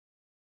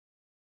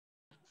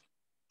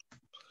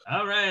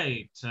All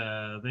right.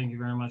 Thank you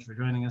very much for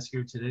joining us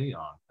here today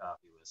on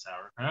Coffee with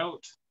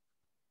Sauerkraut.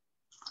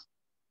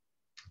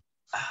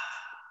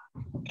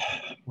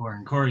 Or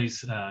in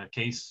Corey's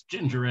case,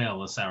 ginger ale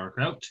with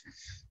sauerkraut.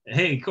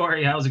 Hey,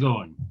 Corey, how's it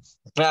going?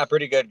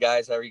 Pretty good,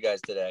 guys. How are you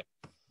guys today?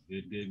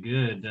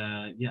 Good.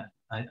 Yeah,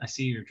 I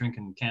see you're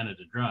drinking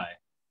Canada Dry.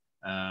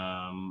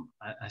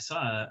 I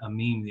saw a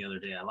meme the other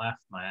day. I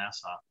laughed my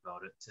ass off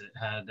about it. It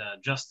had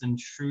Justin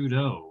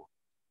Trudeau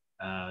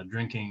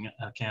drinking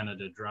a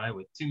Canada Dry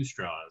with two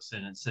straws.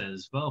 And it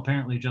says, well,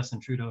 apparently Justin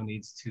Trudeau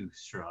needs two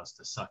straws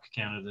to suck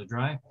Canada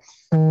Dry.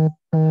 There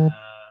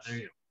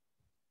you go.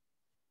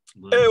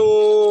 Hey,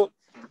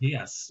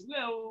 Yes.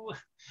 Well,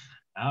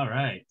 all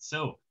right.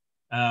 So,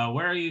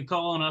 where are you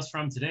calling us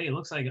from today? It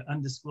looks like an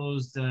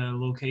undisclosed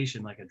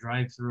location, like a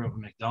drive-through of a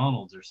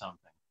McDonald's or something.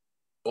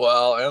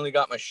 well, I only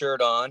got my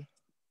shirt on,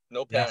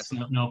 no Yes,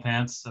 pants. no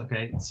pants.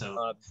 Okay, so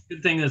Uh,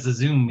 good thing there's a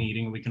Zoom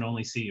meeting. We can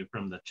only see you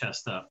from the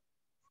chest up.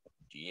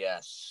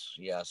 yes,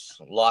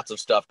 lots of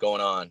stuff going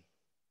on.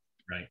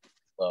 Right.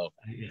 So,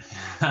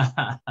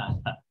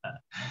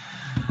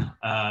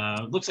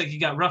 Looks like you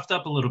got roughed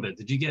up a little bit.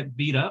 Did you get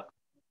beat up?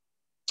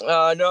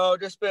 no,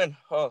 just been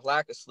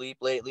lack of sleep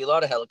lately. A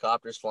lot of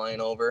helicopters flying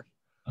over.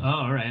 Oh,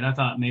 all right. I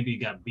thought maybe you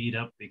got beat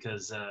up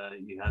because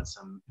you had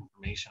some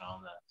information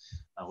on the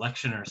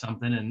election or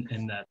something,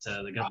 and that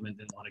the government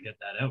didn't want to get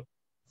that out.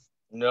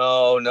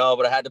 No,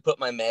 but I had to put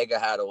my mega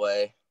hat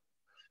away.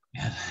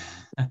 Yeah.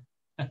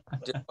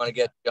 Didn't want to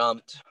get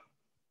jumped.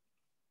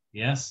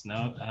 Yes,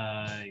 no,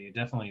 you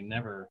definitely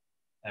never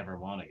ever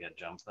want to get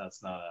jumped.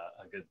 That's not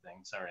a good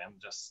thing. Sorry, I'm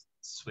just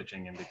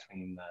switching in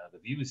between the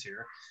views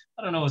here.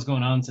 I don't know what's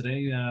going on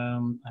today.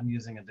 I'm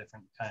using a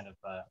different kind of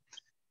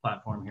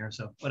platform here,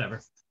 so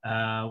whatever.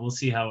 We'll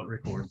see how it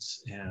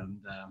records, and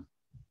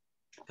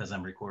because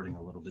I'm recording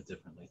a little bit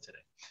differently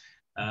today.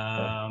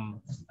 All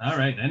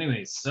right.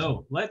 Anyways,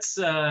 so let's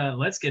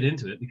get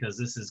into it because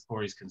this is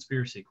Corey's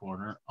conspiracy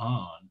corner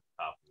on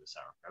Coffee with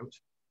Sauerkraut.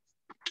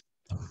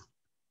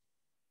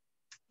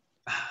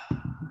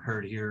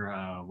 Heard here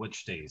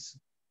which days.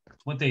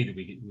 What day do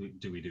we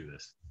do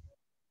this?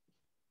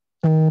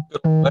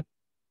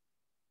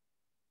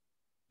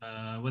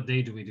 What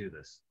day do we do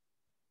this?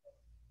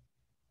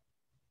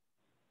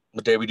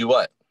 What day we do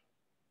what?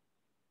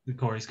 The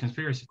Corey's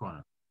conspiracy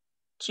corner.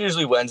 It's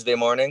usually Wednesday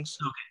mornings.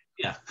 Okay.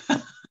 Yeah.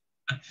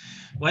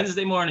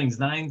 Wednesday mornings,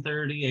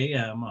 9:30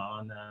 a.m.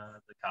 on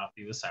the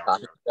Coffee with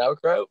Sauerkraut.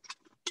 Sauerkraut.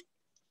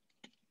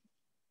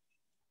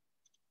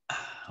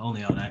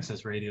 Only on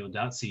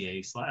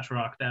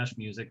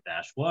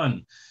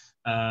accessradio.ca/rock-music-1.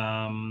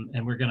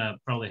 And we're going to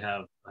probably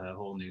have a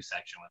whole new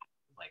section with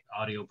like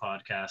audio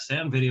podcasts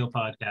and video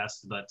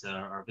podcasts, but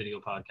our video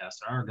podcasts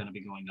are going to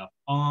be going up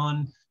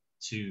on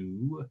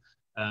to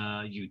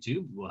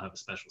YouTube. We'll have a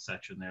special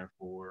section there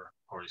for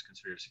Corey's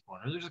Conspiracy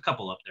Corner. There's a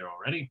couple up there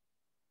already.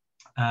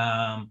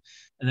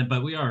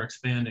 But we are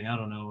expanding. I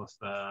don't know if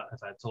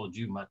I've told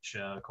you much,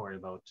 Corey,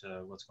 about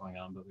what's going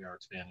on, but we are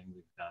expanding.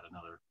 We've got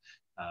another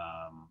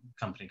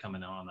company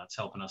coming on that's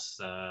helping us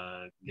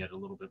get a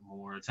little bit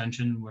more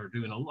attention. We're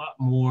doing a lot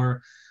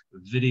more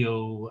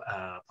video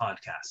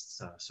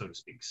podcasts, so to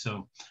speak.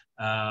 So,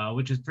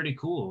 which is pretty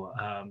cool.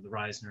 The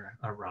Rosner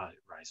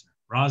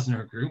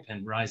Group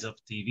and Rise Up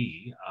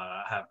TV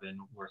have been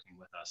working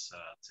with us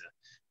to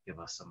give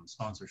us some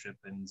sponsorship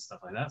and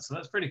stuff like that. So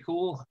that's pretty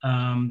cool.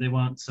 They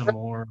want some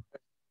more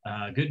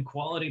good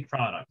quality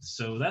products.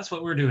 So that's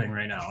what we're doing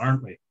right now,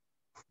 aren't we?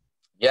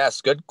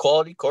 Yes, good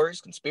quality Corey's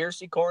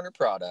Conspiracy Corner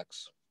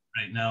products.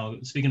 Right now,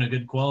 speaking of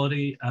good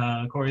quality,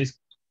 Corey's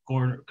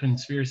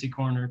Conspiracy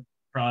Corner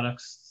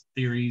products,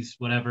 theories,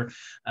 whatever.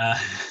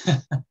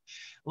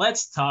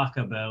 Let's talk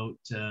about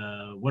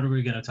what are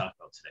we going to talk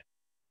about today?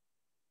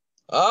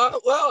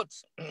 Well,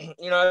 it's,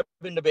 I've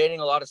been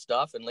debating a lot of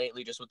stuff, and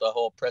lately, just with the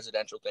whole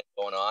presidential thing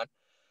going on,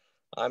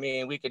 I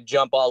mean, we could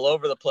jump all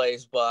over the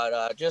place,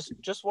 but just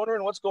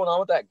wondering what's going on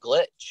with that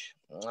glitch.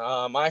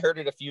 I heard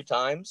it a few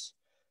times.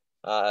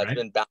 It's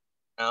been bouncing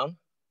around.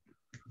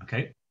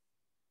 Okay.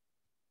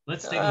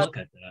 Let's take a look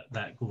at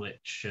that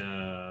glitch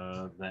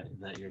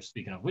that you're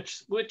speaking of.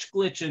 Which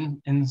glitch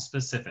in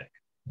specific?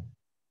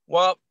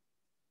 Well,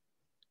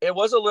 it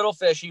was a little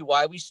fishy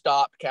why we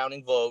stopped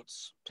counting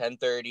votes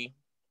 10:30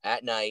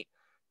 at night.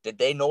 Did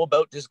they know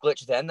about this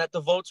glitch then, that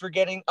the votes were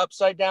getting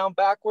upside down,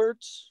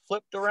 backwards,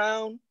 flipped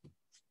around?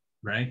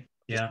 Right.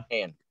 Yeah.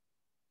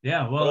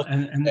 Yeah. Well,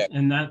 and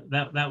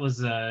that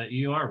was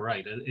you are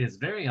right. It's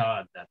very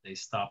odd that they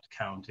stopped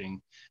counting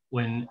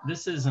when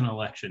this is an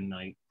election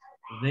night.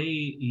 They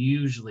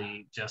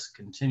usually just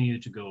continue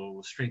to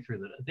go straight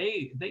through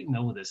they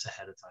know this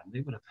ahead of time.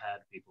 They would have had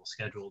people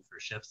scheduled for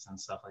shifts and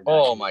stuff like that.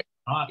 Oh my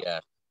God. Yeah.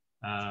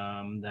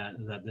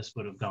 That this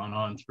would have gone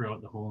on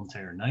throughout the whole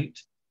entire night.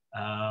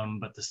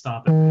 But to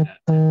stop it right at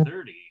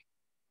 10:30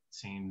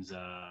 seems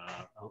a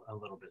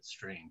little bit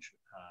strange.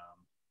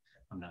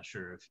 I'm not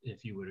sure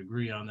if you would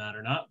agree on that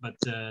or not, but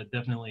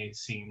definitely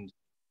seemed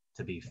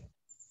to be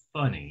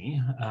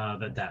funny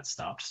that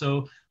stopped.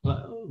 So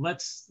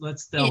let's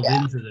delve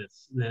into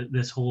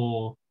this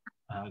whole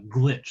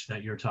glitch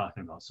that you're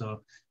talking about.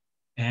 So,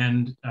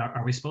 and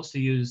are we supposed to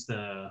use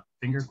the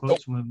finger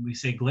quotes when we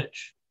say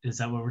glitch? Is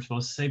that what we're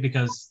supposed to say?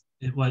 Because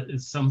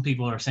some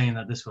people are saying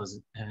that this was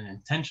an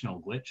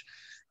intentional glitch,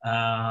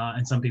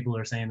 and some people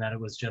are saying that it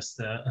was just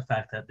a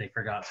fact that they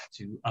forgot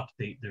to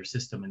update their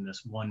system in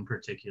this one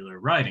particular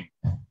writing.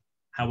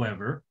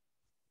 However,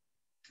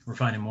 we're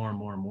finding more and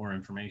more and more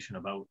information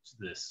about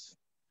this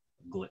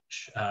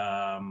glitch.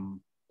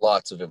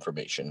 Lots of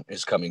information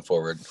is coming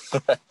forward.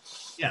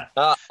 Yeah.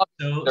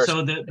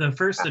 So the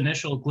first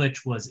initial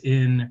glitch was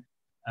in,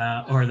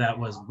 or that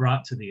was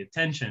brought to the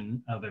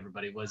attention of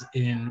everybody, was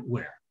in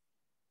where?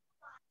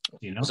 Do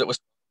you know? Was it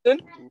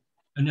Wisconsin?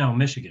 No,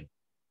 Michigan.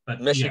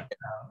 But Michigan.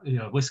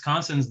 Yeah,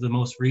 Wisconsin's the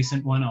most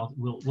recent one.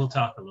 We'll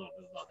talk a little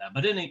bit about that.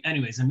 But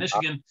anyways, in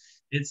Michigan,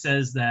 it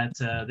says that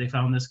they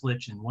found this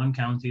glitch in one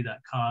county that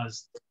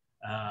caused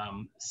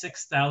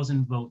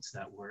 6,000 votes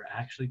that were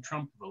actually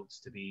Trump votes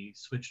to be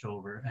switched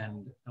over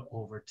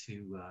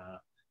to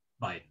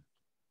Biden.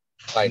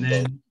 And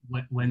then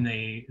when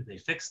they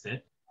fixed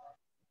it,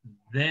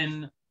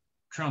 then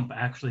Trump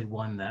actually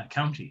won that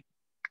county.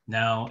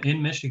 Now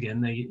in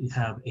Michigan, they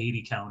have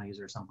 80 counties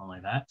or something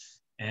like that.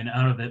 And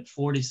out of it,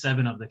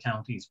 47 of the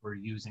counties were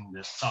using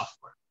this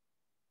software.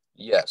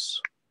 Yes.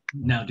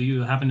 Now, do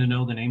you happen to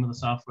know the name of the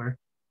software?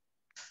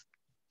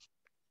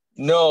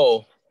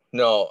 No,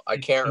 I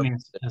can't. Give me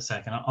a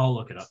second. I'll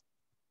look it up.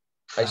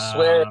 I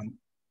swear it's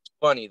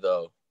funny,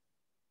 though.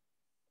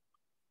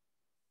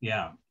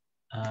 Yeah.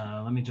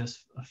 Let me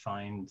just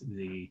find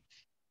the...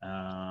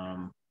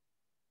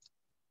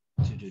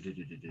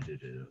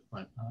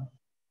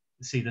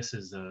 see, this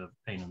is a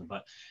pain in the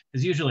butt.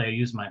 Because usually I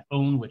use my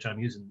phone, which I'm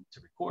using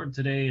to record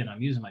today, and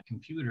I'm using my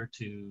computer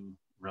to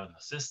run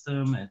the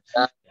system. And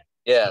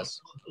yes.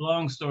 So,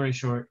 long story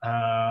short,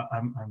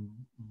 I'm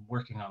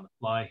working on the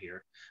fly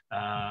here.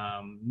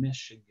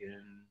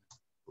 Michigan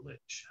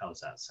glitch. How's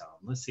that sound?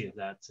 Let's see if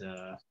that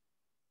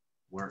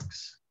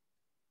works.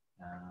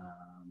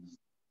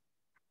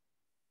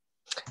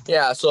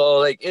 Yeah, so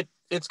like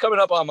it's coming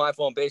up on my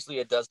phone. Basically,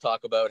 it does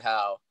talk about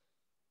how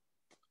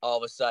all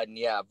of a sudden,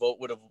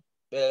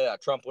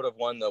 Trump would have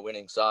won the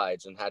winning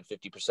sides and had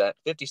 50%,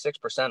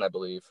 56%, I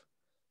believe,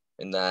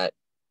 and that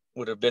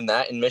would have been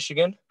that in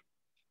Michigan.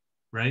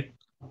 Right.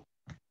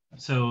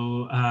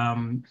 So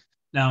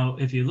now,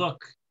 if you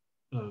look,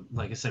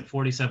 like I said,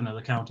 47 of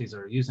the counties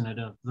are using it.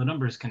 If the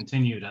numbers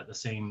continued at the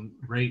same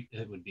rate,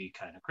 it would be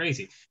kind of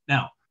crazy.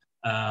 Now,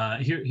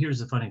 here's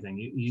the funny thing.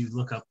 You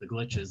look up the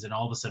glitches, and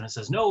all of a sudden it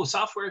says, no,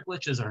 software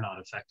glitches are not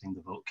affecting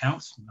the vote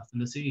counts. Nothing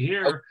to see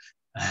here.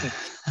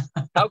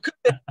 How could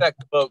it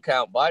affect the vote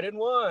count? Biden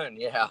won.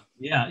 Yeah.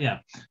 Yeah.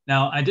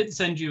 Now, I did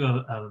send you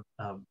a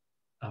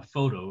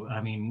photo.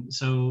 I mean,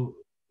 so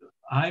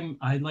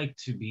I like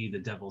to be the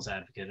devil's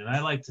advocate, and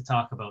I like to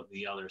talk about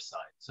the other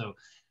side. So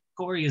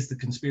Corey is the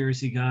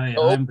conspiracy guy, and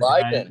I'm the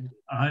Biden.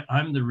 guy.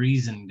 I'm the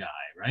reason guy,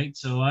 right?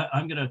 So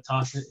I'm going to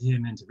talk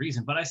him into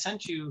reason. But I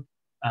sent you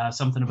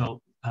something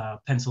about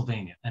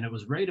Pennsylvania, and it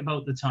was right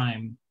about the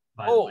time,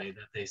 by the way,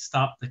 that they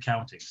stopped the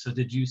counting. So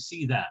did you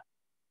see that?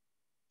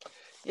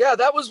 Yeah,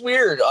 that was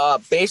weird.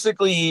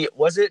 Basically,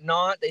 was it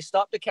not? They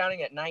stopped the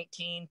counting at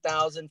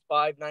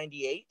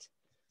 19,598,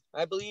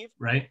 I believe.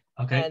 Right.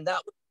 Okay. And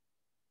that,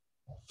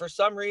 for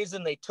some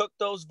reason, they took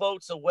those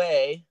votes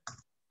away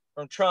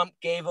from Trump,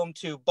 gave them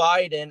to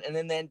Biden,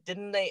 and then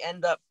didn't they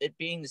end up it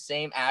being the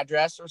same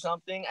address or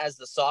something as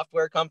the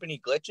software company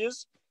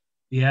glitches?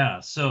 Yeah.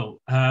 So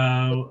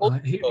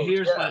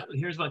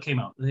here's what came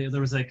out.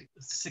 There was like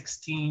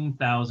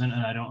 16,000,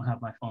 and I don't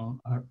have my phone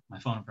in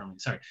front of me.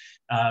 Sorry,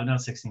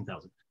 not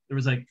 16,000. There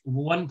was like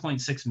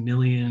 1.6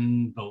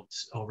 million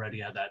votes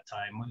already at that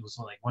time. It was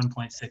like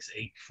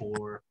 1.68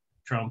 for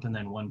Trump, and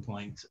then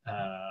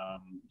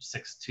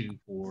 1.62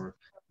 for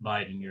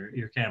Biden.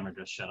 Your camera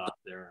just shut off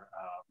there,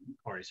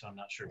 Corey. So I'm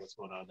not sure what's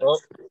going on there.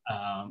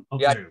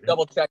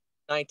 Double check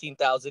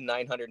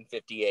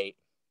 19,958.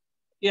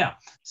 Yeah.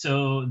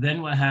 So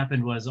then what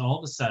happened was all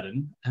of a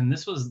sudden, and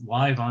this was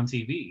live on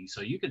TV,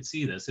 so you could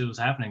see this. It was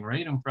happening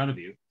right in front of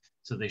you.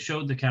 So they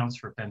showed the counts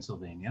for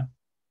Pennsylvania.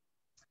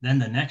 Then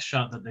the next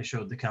shot that they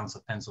showed the counts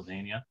of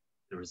Pennsylvania,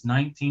 there was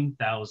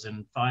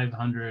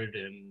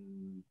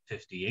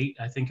 19,558,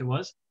 I think it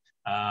was,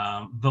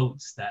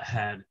 votes that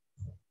had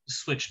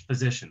switched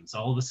positions.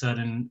 All of a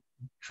sudden,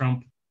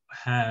 Trump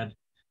had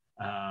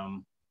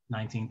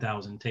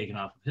 19,000 taken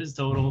off of his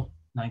total.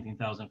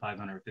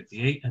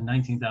 19,558 and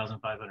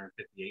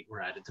 19,558 were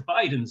added to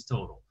Biden's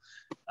total.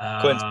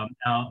 Now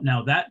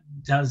that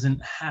doesn't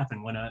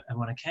happen when a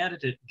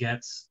candidate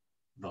gets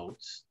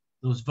votes.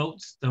 Those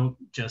votes don't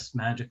just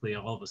magically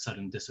all of a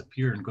sudden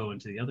disappear and go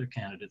into the other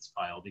candidate's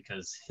file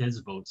because his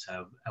votes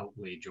have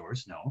outweighed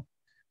yours. No.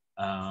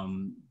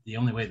 The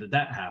only way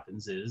that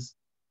happens is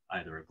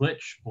either a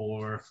glitch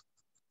or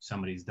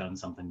somebody's done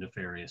something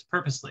nefarious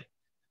purposely.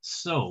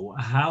 So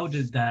how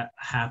did that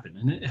happen?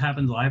 And it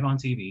happened live on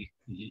TV.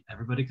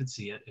 Everybody could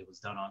see it. It was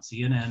done on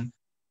CNN,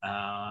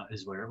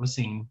 is where it was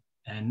seen.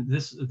 And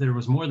there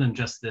was more than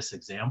just this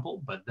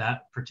example, but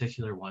that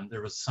particular one,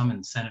 there was some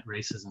in Senate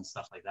races and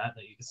stuff like that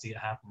you could see it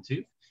happen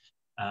too.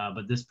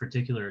 But this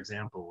particular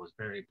example was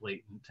very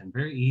blatant and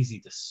very easy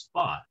to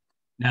spot.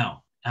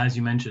 Now, as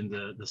you mentioned,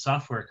 the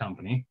software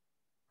company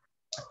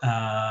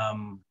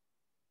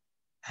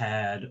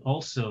had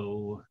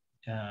also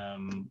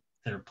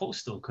their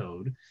postal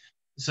code.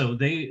 So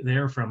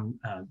they're from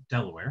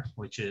Delaware,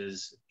 which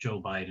is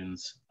Joe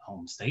Biden's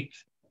home state.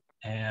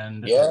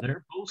 And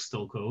their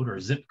postal code, or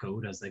zip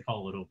code as they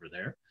call it over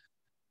there,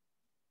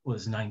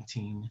 was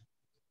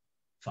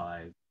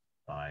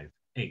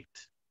 19558,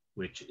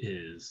 which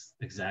is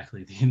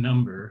exactly the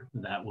number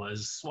that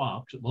was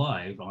swapped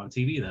live on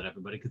TV that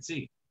everybody could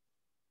see.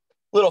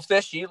 Little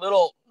fishy,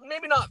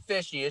 maybe not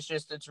fishy.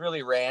 It's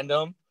really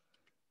random.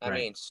 I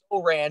mean,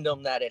 so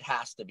random that it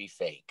has to be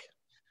fake.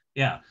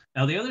 Yeah.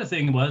 Now, the other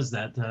thing was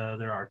that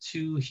there are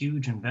two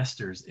huge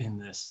investors in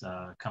this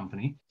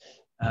company.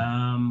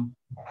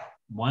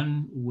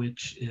 One,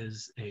 which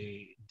is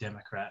a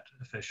Democrat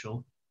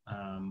official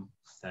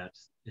that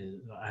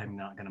I'm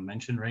not going to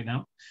mention right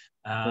now.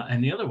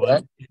 And the other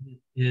one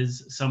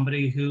is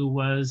somebody who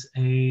was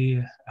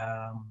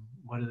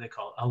what do they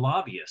call it? A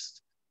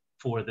lobbyist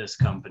for this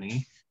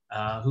company,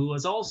 who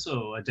was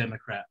also a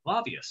Democrat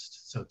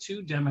lobbyist. So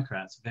two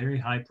Democrats, very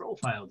high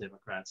profile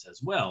Democrats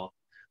as well,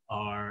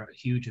 are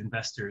huge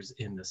investors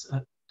in this.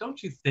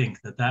 Don't you think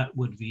that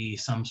would be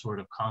some sort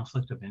of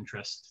conflict of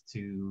interest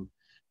to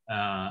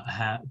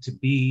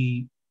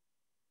be,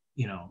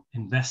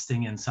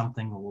 investing in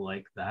something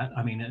like that?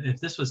 I mean, if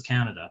this was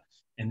Canada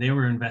and they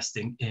were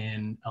investing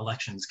in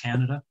Elections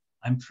Canada,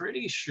 I'm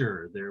pretty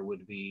sure there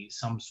would be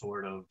some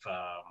sort of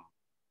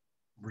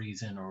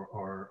reason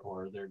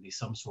or there'd be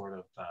some sort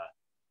of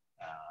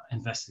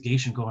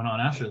investigation going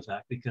on after the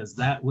fact, because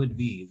that would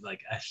be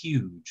like a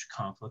huge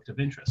conflict of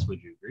interest.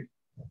 Would you agree?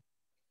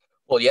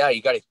 Well, yeah,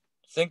 you got to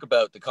think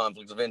about the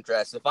conflicts of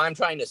interest. If I'm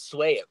trying to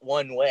sway it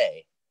one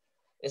way,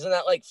 isn't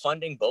that like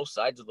funding both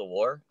sides of the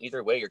war?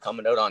 Either way, you're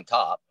coming out on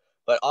top.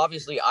 But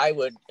obviously, I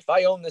would, if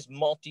I own this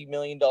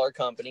multi-million-dollar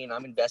company and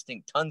I'm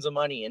investing tons of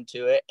money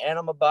into it, and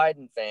I'm a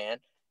Biden fan,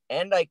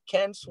 and I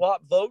can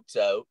swap votes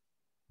out,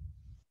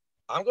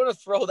 I'm going to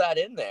throw that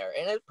in there.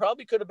 And it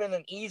probably could have been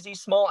an easy,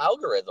 small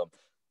algorithm.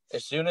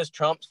 As soon as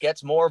Trump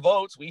gets more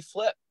votes, we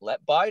flip.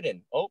 Let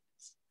Biden. Oh,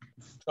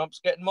 Trump's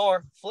getting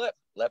more. Flip.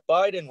 Let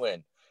Biden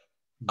win.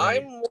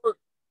 Right.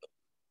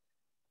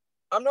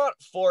 I'm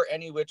not for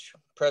any which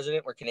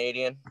president. We're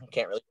Canadian.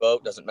 Can't really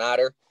vote. Doesn't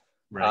matter.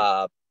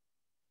 Right.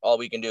 All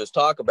we can do is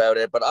talk about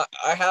it. But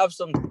I have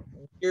some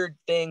weird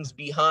things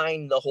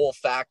behind the whole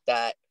fact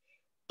that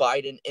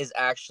Biden is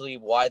actually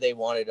why they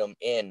wanted him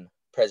in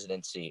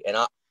presidency. And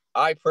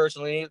I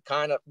personally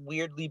kind of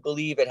weirdly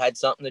believe it had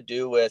something to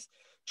do with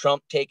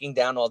Trump taking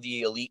down all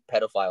the elite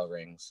pedophile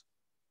rings.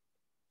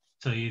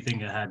 So you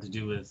think it had to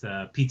do with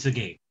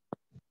Pizzagate?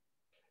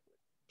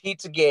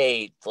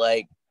 Pizzagate,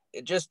 like,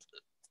 it just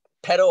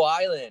Pedo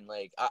Island.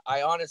 Like,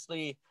 I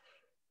honestly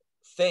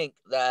think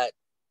that,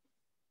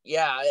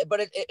 yeah, but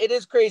it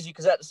is crazy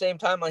because at the same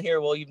time I hear,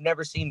 well, you've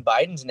never seen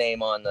Biden's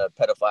name on the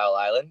pedophile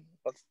island.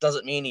 Well,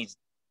 doesn't mean he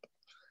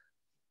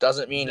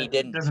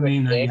didn't. Doesn't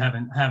mean that you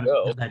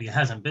that he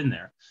hasn't been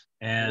there.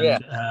 And yeah.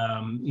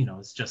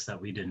 It's just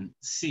that we didn't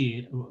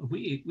see.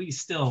 We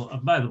still.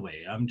 By the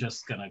way, I'm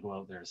just gonna go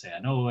out there and say I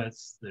know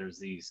there's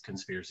these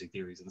conspiracy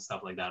theories and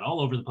stuff like that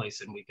all over the place,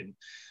 and we can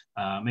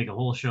make a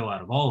whole show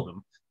out of all of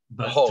them.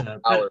 But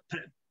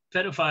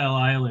Pedophile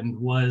Island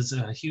was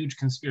a huge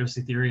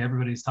conspiracy theory.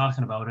 Everybody's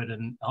talking about it,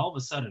 and all of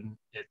a sudden,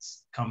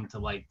 it's come to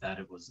light that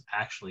it was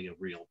actually a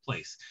real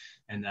place,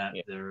 and that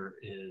it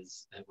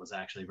was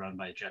actually run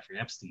by Jeffrey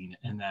Epstein,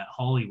 and that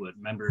Hollywood.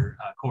 Remember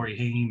Corey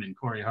Haim and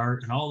Corey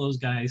Hart and all those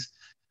guys,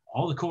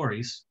 all the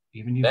Coreys,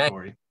 even you,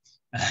 Corey.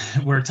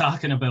 We're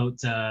talking about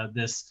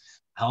this.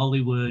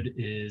 Hollywood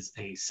is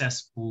a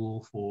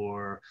cesspool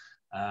for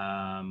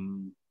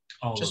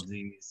all of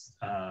these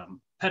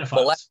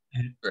pedophiles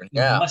and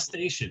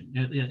molestation.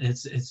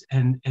 It's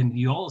and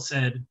you all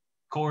said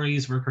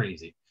Corey's were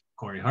crazy.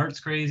 Corey Hart's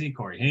crazy.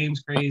 Corey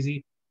Haim's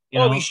crazy. They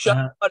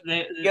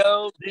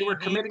were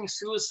committing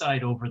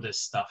suicide over this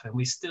stuff, and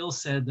we still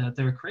said that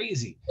they're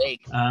crazy.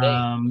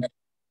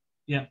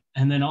 Yeah,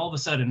 and then all of a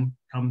sudden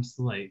comes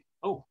the light.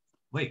 Oh,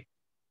 wait,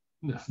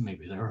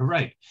 maybe they were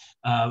right.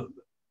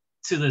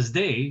 To this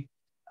day,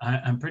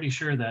 I'm pretty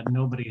sure that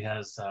nobody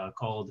has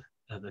called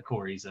the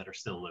Coreys that are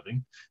still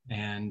living,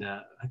 and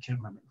I can't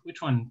remember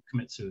which one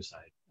commits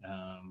suicide.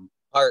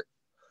 Hart.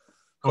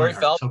 Corey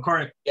Hart. So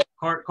Corey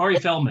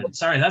Feldman.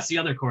 Sorry, that's the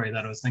other Corey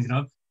that I was thinking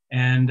of.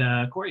 And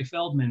Corey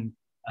Feldman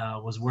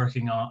was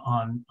working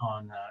on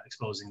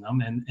exposing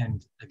them,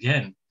 and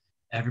again,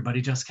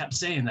 everybody just kept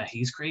saying that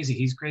he's crazy.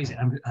 He's crazy.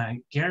 I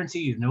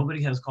guarantee you,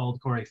 nobody has called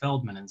Corey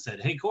Feldman and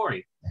said, "Hey,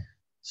 Corey,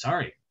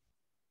 sorry,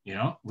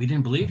 we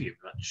didn't believe you,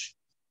 but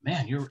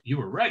man, you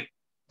were right."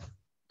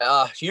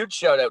 Huge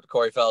shout out to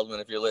Corey Feldman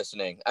if you're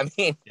listening. I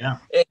mean,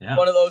 it's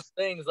one of those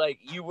things, like,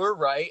 you were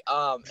right.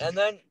 And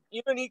then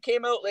even he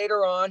came out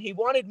later on, he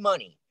wanted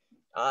money.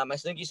 I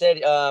think you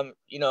said,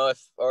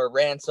 if or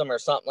ransom or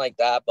something like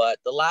that. But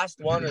the last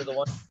one, or the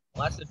one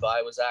molested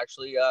by, was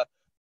actually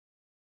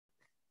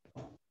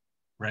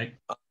right.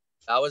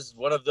 I was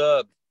one of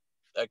the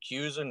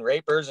accused and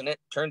rapers, and it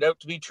turned out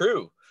to be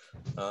true.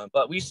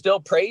 But we still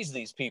praise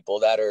these people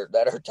that are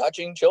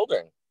touching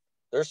children.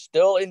 They're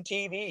still in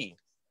TV.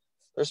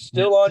 They're Yeah,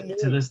 still on to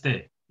news. this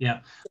day.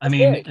 Yeah. I This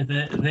mean,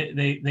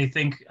 day. they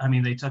think, I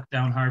mean, they took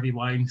down Harvey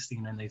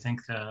Weinstein and they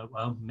think,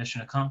 well,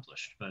 mission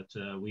accomplished. But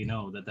we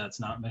know that that's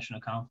not mission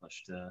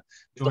accomplished. The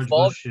George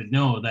fall. Bush should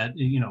know that,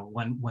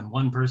 when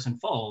one person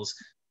falls,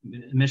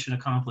 mission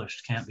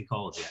accomplished can't be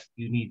called yet.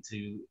 You need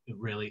to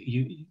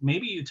really,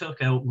 maybe you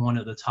took out one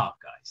of the top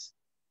guys,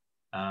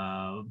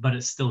 but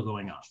it's still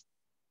going on.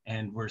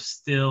 And we're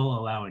still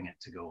allowing it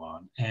to go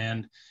on.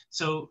 And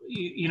so,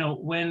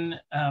 when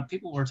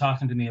people were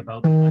talking to me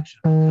about the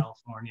election in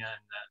California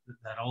and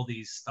that all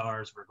these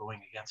stars were going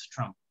against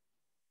Trump,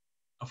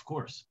 of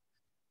course,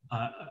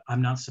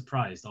 I'm not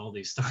surprised all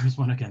these stars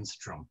went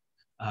against Trump.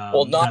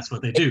 Well, not That's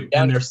what they do.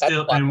 down And to they're the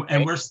still, pedophile, and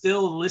right? we're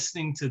still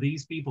listening to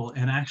these people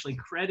and actually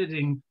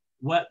crediting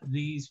what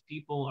these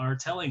people are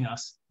telling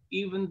us,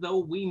 even though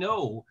we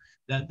know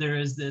that there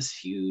is this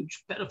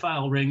huge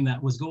pedophile ring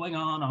that was going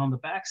on the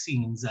back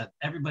scenes that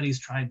everybody's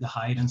tried to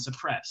hide and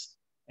suppress.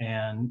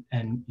 And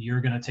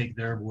you're going to take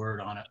their word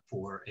on it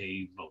for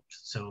a vote.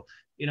 So,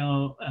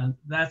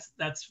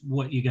 that's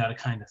what you got to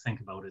kind of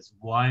think about, is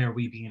why are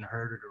we being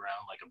herded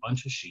around like a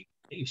bunch of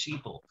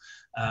sheeple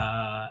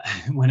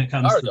when it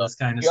comes Are to though. this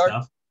kind of We are.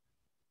 stuff.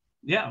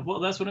 Yeah, well,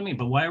 that's what I mean.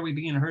 But why are we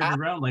being herded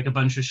around like a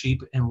bunch of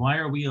sheep? And why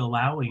are we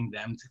allowing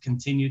them to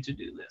continue to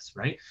do this,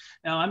 right?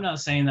 Now, I'm not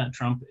saying that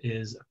Trump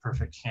is a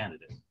perfect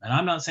candidate. And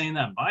I'm not saying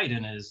that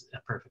Biden is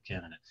a perfect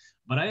candidate.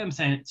 But I am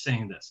saying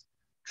this.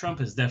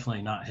 Trump is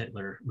definitely not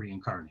Hitler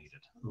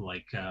reincarnated,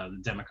 like the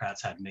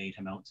Democrats had made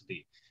him out to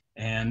be.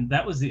 And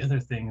that was the other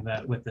thing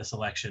that with this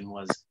election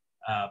was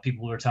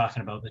people were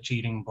talking about the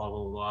cheating, blah,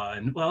 blah, blah.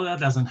 And, well, that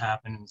doesn't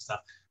happen and stuff.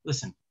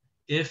 Listen,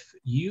 if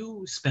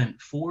you spent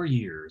 4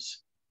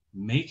 years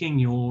making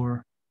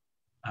your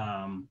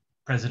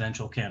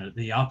presidential candidate,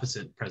 the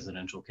opposite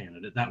presidential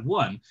candidate that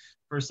won,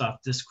 first off,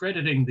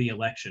 discrediting the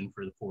election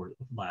for the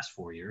last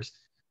 4 years,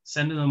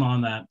 sending them on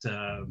that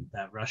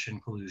Russian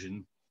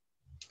collusion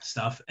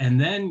stuff, and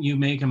then you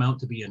make him out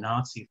to be a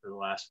Nazi for the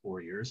last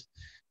 4 years.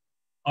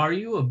 Are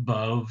you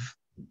above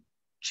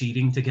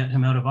cheating to get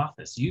him out of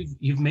office?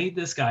 You've made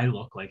this guy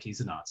look like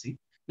he's a Nazi.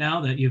 Now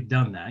that you've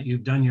done that,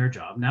 you've done your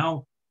job.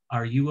 Now,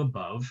 are you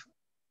above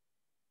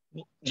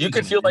You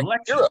could cheating feel in an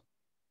like election?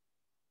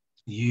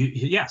 a hero.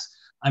 Yes.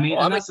 I mean,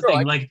 Well, and I'm a that's the hero.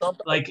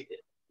 thing.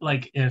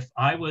 Like if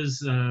I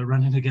was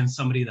running against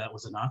somebody that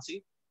was a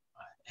Nazi,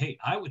 hey,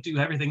 I would do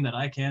everything that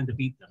I can to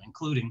beat them,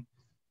 including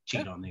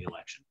cheat on the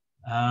election.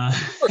 Why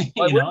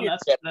wouldn't you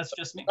get That's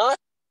just me. not?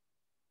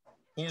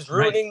 He's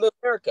Right. ruining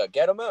America.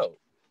 Get him out.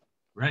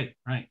 Right.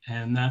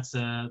 And that's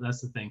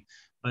the thing.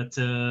 But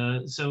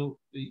so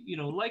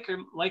like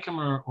him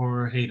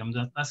or hate him,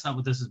 that's not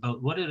what this is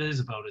about. What it is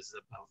about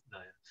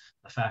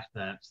the fact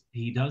that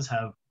he does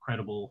have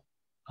credible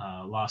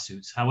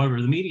lawsuits.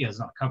 However, the media is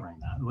not covering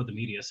that. What the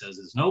media says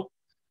is, nope,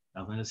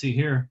 nothing to see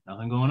here,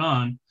 nothing going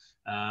on.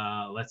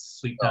 Let's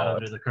sweep that Oh,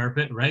 under the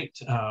carpet, right?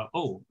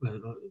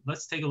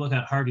 Let's take a look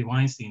at Harvey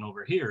Weinstein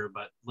over here,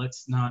 but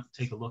let's not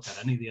take a look at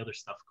any of the other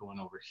stuff going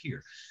over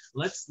here.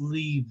 Let's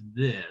leave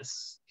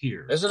this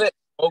here. isn't it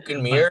smoke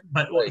and mirror?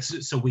 But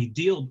so we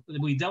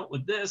dealt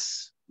with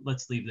this.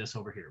 Let's leave this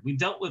over here. We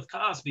dealt with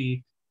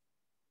Cosby.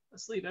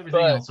 Let's leave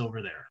everything else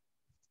over there.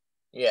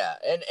 Yeah,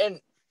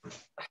 and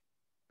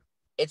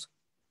it's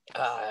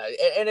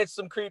and it's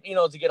some creep,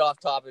 to get off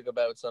topic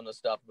about some of the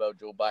stuff about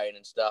Joe Biden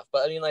and stuff.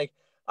 But I mean, like,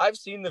 I've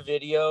seen the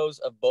videos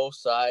of both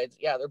sides.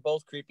 Yeah, they're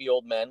both creepy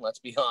old men. Let's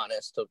be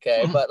honest,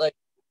 okay? But like,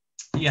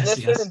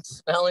 sniffing and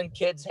smelling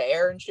kids'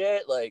 hair and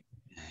shit, like,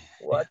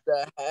 what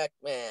the heck,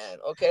 man?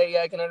 Okay,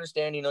 yeah, I can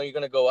understand. You're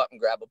gonna go up and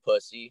grab a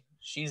pussy.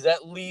 She's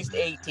at least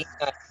 18,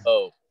 I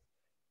hope.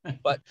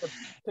 But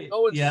to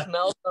go and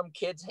smell some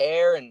kid's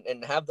hair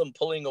and have them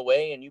pulling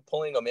away and you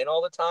pulling them in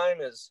all the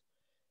time is...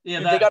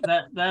 Yeah,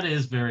 that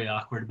is very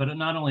awkward. But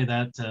not only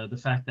that, the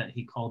fact that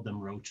he called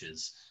them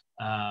roaches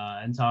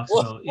and talks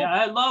about,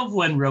 I love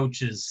when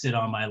roaches sit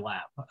on my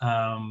lap.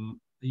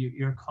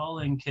 You're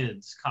calling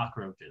kids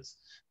cockroaches.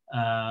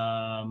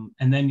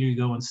 And then you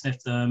go and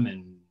sniff them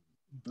and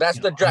that's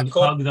the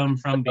hug them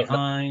from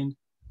behind.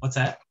 What's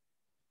that?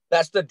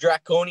 That's the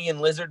draconian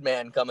lizard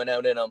man coming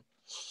out in them.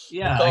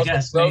 Yeah, I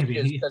guess maybe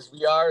because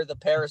we are the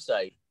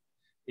parasite.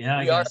 Yeah,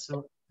 I guess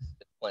so.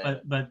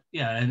 But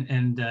yeah,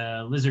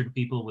 and lizard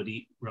people would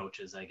eat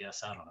roaches, I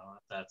guess. I don't know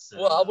if that's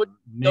I would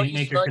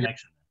make your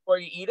connection before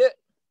you eat it.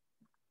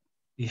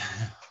 Yeah.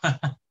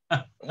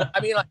 I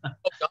mean, like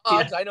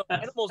dogs. Yeah. I know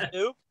animals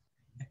do.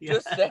 Yeah.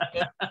 Just saying.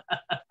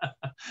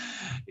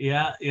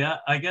 Yeah.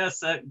 I guess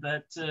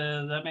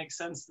that makes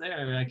sense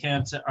there. I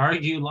can't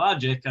argue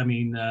logic. I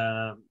mean,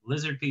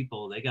 lizard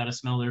people, they got to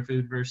smell their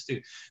food first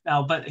too.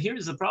 Now, but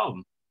here's the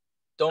problem.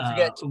 don't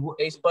forget,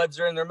 taste buds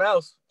are in their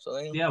mouth. So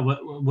yeah,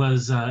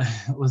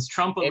 was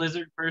Trump a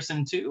lizard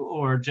person too,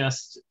 or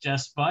just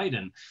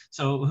Biden?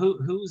 So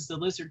who's the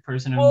lizard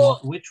person, and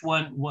which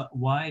one?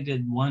 Why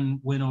did one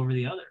win over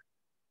the other?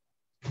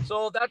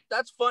 So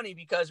that's funny,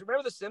 because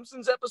remember the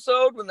Simpsons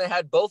episode when they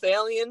had both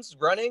aliens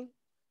running?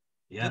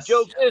 Yes. The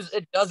joke is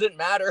it doesn't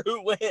matter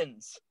who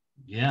wins.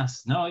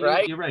 Yes. No, you're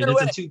right.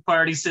 It's a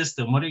two-party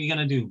system. What are you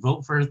going to do?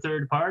 Vote for a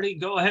third party?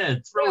 Go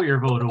ahead. Throw your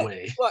vote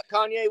away. What?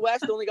 Kanye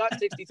West only got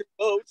 63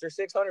 votes or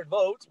 600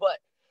 votes, but...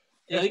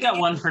 Yeah, he got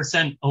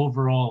 1%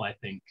 overall, I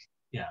think.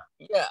 Yeah.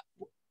 Yeah.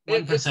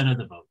 1% of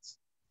the votes.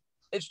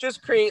 It's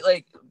just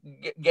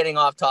getting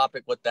off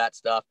topic with that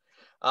stuff.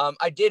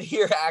 I did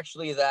hear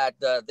actually that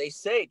they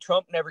say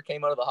Trump never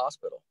came out of the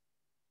hospital.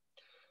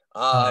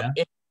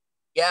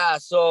 Yeah,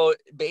 so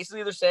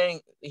basically they're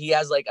saying he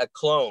has like a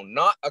clone,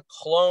 not a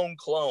clone,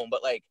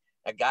 but like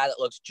a guy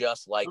that looks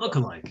just like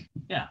Look-alike,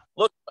 yeah.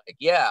 Look-alike,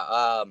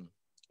 yeah.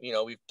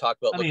 We've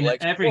talked about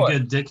lookalikes. Every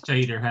good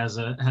dictator has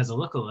a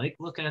look-alike.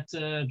 Look at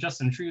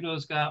Justin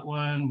Trudeau's got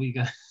one. We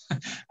got,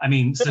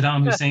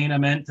 Saddam Hussein, I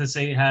meant to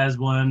say, has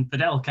one.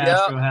 Fidel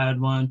Castro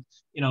had one.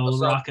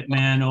 Rocket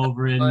Man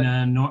over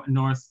in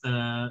North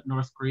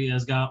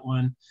Korea's got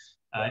one.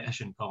 I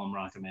shouldn't call him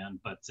Rocket Man,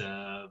 but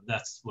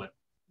that's what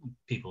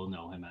people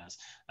know him as.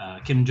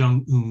 Kim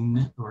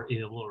Jong-un or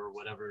Il or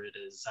whatever it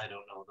is. I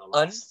don't know the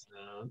last.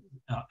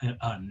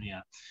 Yeah.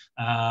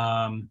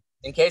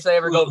 In case I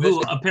ever go visit.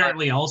 Who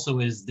apparently also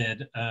is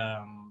dead. He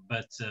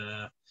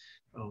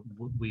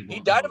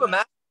died of a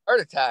massive heart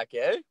attack,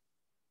 eh?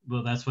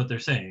 Well, that's what they're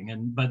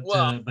saying, but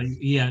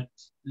yet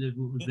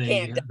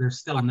there's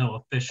still no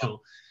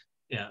official.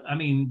 Yeah,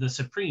 the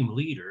supreme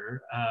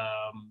leader.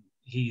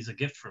 He's a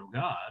gift from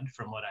God,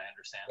 from what I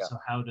understand. Yeah. So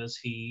how does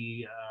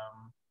he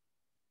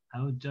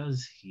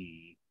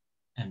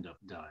end up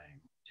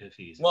dying if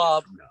he's a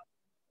gift from God?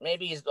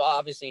 Maybe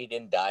obviously he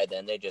didn't die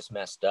then. They just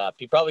messed up.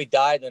 He probably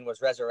died and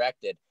was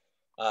resurrected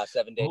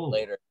 7 days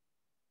later.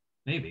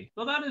 Maybe.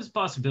 Well, that is a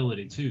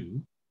possibility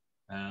too.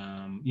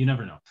 You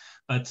never know.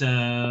 But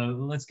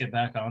let's get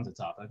back on the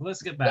topic.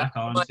 Let's get back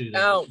onto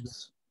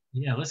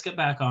let's get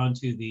back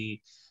onto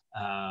the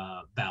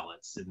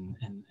ballots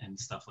and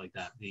stuff like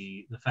that.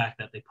 The fact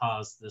that they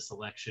paused this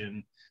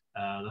election,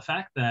 the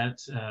fact that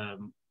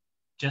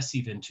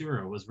Jesse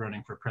Ventura was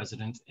running for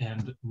president,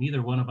 and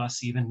neither one of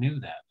us even knew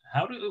that.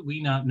 How do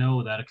we not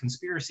know that a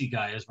conspiracy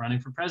guy is running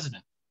for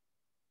president?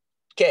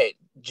 Okay,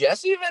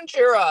 Jesse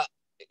Ventura,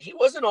 he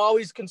wasn't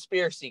always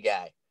conspiracy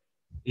guy.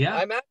 Yeah.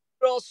 I imagine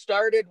it all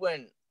started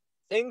when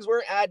things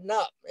weren't adding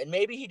up, and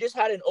maybe he just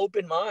had an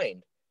open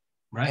mind.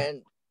 Right.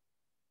 And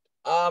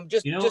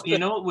you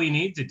know what we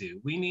need to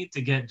do? We need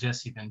to get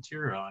Jesse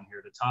Ventura on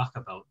here to talk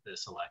about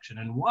this election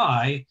and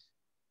why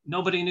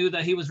nobody knew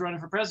that he was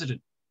running for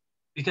president.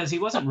 Because he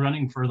wasn't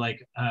running for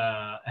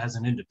as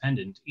an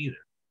independent either.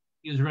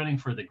 He was running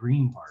for the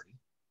Green Party.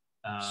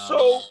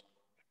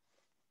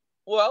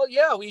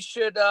 We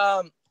should.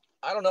 I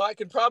don't know. I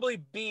could probably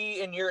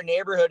be in your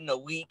neighborhood in a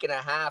week and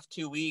a half,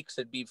 2 weeks.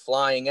 It'd be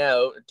flying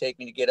out. It'd take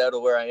me to get out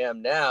of where I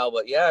am now.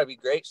 But yeah, it'd be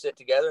great to sit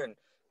together and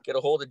get a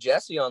hold of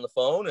Jesse on the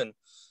phone and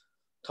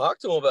talk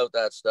to him about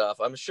that stuff.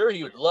 I'm sure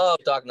he would love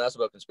talking to us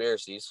about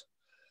conspiracies.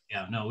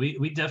 Yeah, no,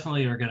 we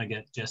definitely are going to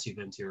get Jesse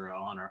Ventura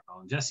on our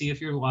phone. Jesse,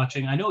 if you're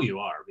watching, I know you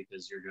are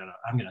because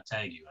I'm going to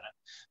tag you in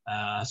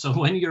it. So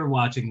when you're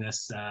watching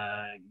this,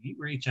 you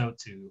reach out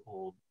to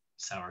old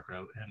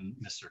Sauerkraut and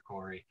Mr.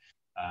 Corey,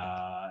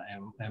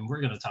 and we're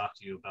going to talk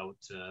to you about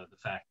the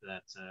fact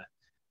that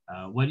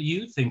what do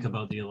you think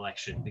about the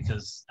election?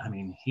 Because,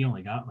 he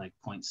only got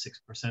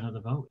 0.6% of the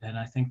vote, and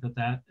I think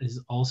that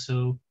is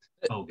also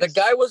bogus. The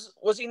guy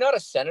was he not a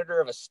senator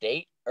of a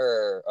state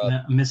or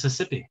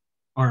Mississippi?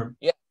 Or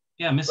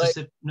yeah,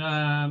 Mississippi,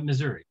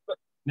 Missouri,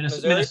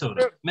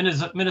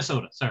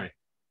 Minnesota. Sorry,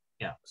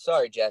 yeah.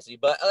 Sorry, Jesse,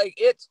 but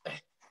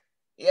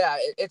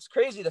it's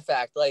crazy the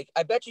fact.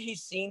 I bet you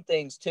he's seen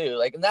things too.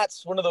 And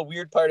that's one of the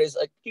weird part is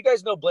you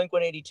guys know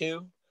Blink-182.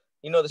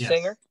 You know the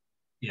singer.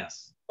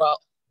 Yes. Well,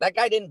 that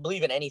guy didn't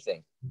believe in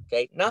anything.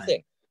 Okay,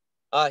 nothing.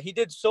 Right. He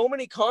did so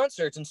many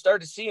concerts and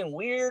started seeing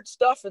weird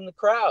stuff in the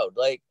crowd.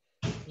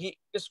 He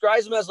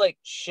describes them as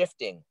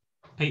shifting.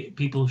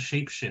 People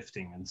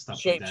shape-shifting and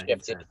stuff like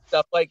that.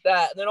 Stuff like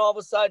that. And then all of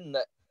a sudden,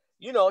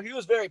 he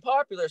was very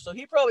popular. So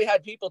he probably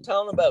had people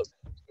telling him about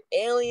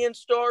alien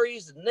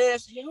stories and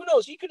this. Who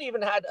knows? He could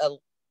even had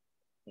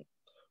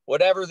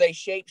whatever they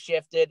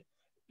shape-shifted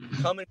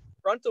come and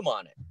confront him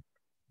on it.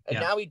 And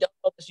now he does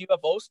all this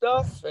UFO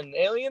stuff and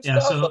alien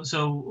stuff. Yeah,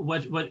 so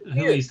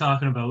who he's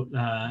talking about,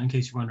 in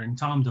case you're wondering,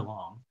 Tom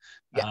DeLonge,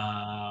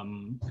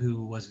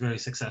 who was very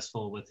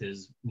successful with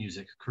his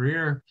music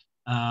career,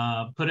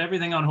 put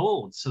everything on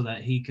hold so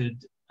that he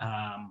could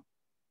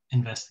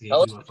investigate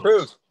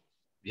UFOs.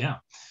 Yeah,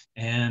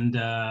 and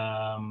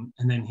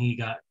then he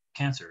got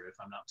cancer, if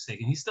I'm not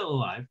mistaken. He's still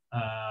alive,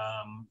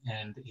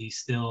 and he's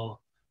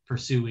still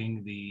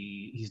pursuing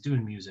he's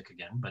doing music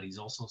again, but he's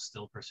also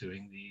still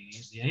pursuing the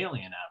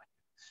alien avenue.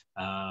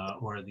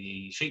 or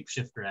the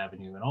Shapeshifter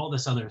Avenue, and all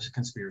this other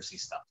conspiracy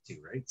stuff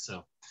too, right?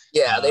 So,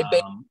 Yeah,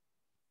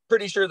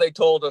 pretty sure they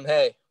told him,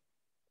 hey,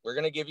 we're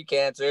going to give you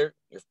cancer.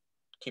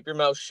 Keep your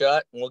mouth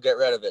shut and we'll get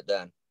rid of it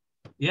then.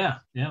 Yeah.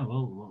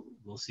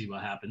 We'll see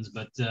what happens.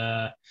 But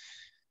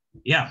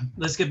yeah,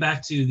 let's get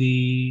back to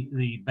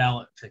the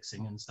ballot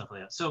fixing and stuff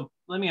like that. So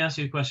let me ask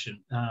you a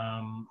question.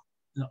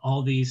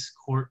 All these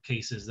court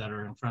cases that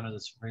are in front of the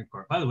Supreme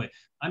Court. By the way,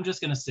 I'm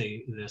just going to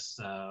say this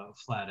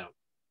flat out.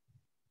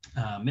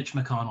 Mitch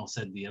McConnell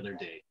said the other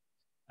day,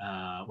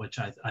 which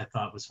I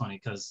thought was funny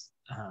because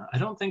I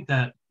don't think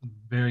that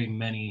very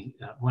many,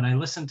 when I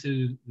listen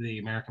to the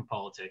American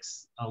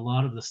politics, a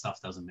lot of the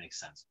stuff doesn't make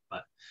sense.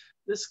 But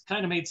this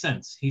kind of made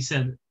sense. He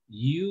said,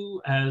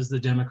 you as the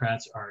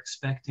Democrats are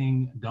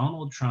expecting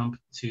Donald Trump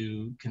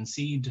to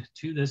concede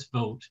to this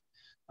vote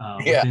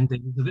within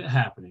days of it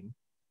happening.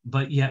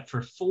 But yet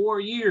for 4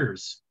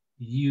 years,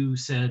 you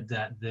said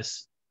that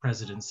this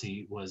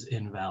presidency was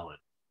invalid.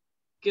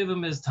 Give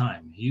him his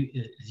time.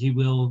 He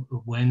will,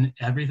 when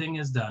everything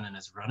is done and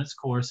has run its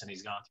course and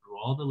he's gone through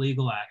all the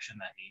legal action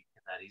that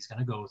he's going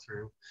to go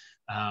through,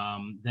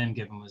 then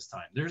give him his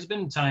time. There's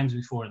been times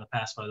before in the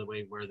past, by the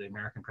way, where the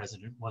American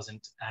president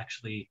wasn't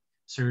actually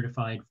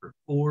certified for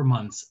 4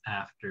 months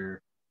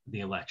after the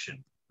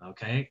election.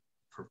 Okay,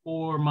 for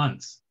 4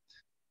 months.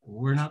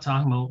 We're not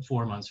talking about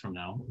 4 months from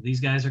now. These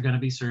guys are going to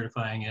be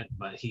certifying it,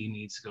 but he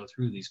needs to go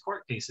through these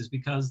court cases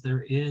because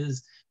there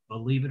is,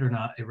 believe it or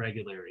not,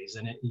 irregularities.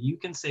 And you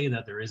can say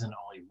that there isn't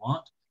all you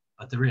want,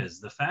 but there is.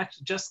 The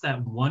fact just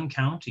that one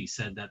county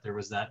said that there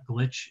was that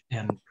glitch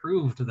and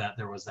proved that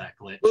there was that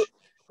glitch.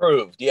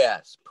 Proved.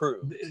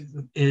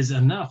 Is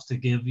enough to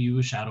give you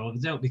a shadow of a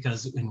doubt,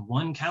 because in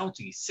one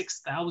county,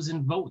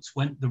 6,000 votes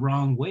went the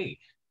wrong way.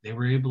 They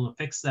were able to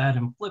fix that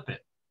and flip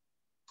it,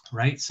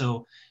 right?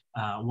 So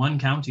one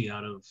county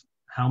out of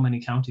how many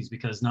counties?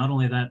 Because not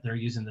only that, they're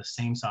using the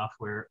same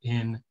software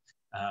in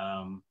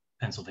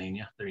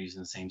Pennsylvania. They're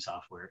using the same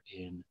software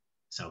in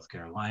South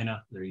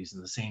Carolina. They're using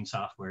the same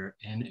software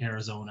in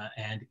Arizona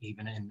and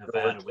even in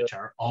Nevada, which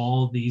are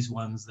all these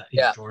ones that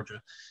in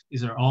Georgia.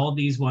 These are all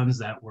these ones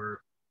that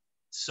were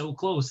so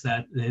close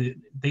that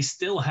they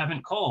still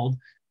haven't called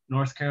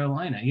North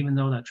Carolina, even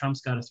though that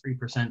Trump's got a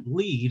 3%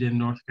 lead in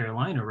North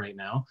Carolina right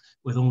now,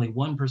 with only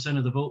 1%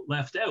 of the vote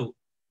left out.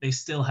 They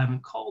still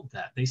haven't called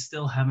that. They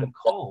still haven't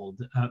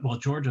called. Well,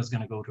 Georgia's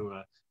going to go to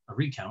a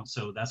recount,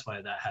 so that's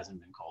why that hasn't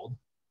been called.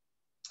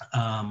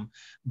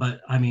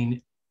 But I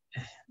mean,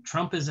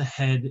 Trump is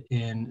ahead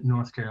in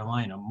North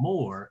Carolina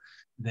more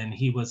than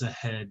he was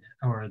ahead,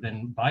 or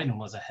than Biden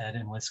was ahead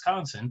in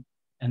Wisconsin,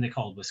 and they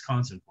called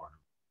Wisconsin for him.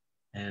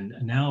 And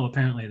now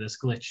apparently this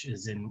glitch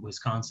is in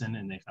Wisconsin,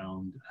 and they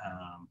found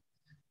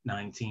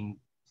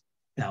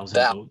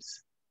 19,000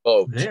 votes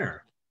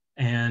there,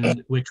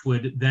 and which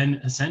would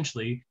then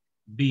essentially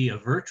be a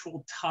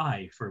virtual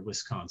tie for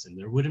Wisconsin.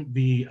 There wouldn't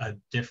be a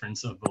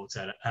difference of votes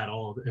at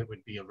all. It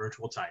would be a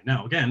virtual tie.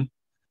 Now, again,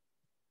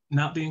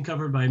 not being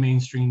covered by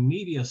mainstream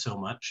media so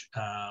much,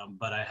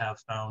 but I have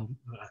found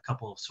a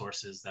couple of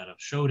sources that have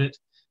showed it.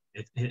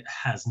 It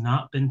has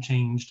not been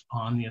changed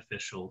on the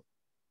official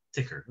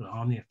ticker,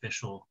 on the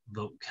official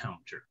vote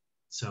counter.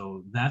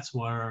 So that's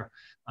where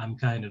I'm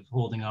kind of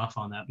holding off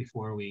on that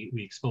before we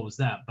expose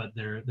that. But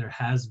there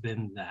has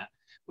been that,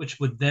 which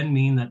would then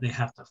mean that they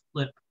have to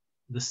flip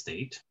the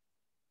state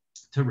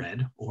to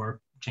red or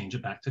change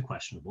it back to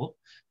questionable,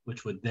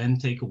 which would then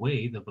take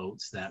away the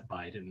votes that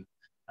Biden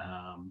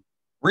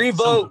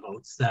revote. Some of the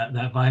votes that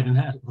Biden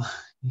had.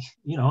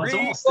 You know, it's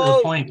almost to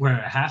the point where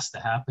it has to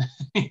happen.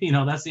 You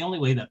know, that's the only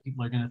way that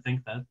people are going to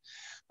think that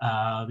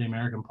the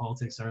American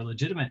politics are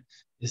legitimate,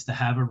 is to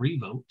have a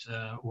revote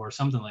or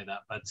something like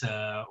that. But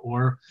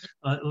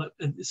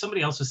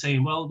somebody else was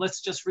saying, well,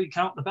 let's just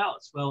recount the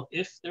ballots. Well,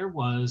 if there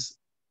was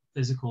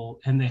physical,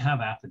 and they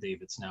have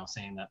affidavits now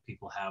saying that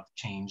people have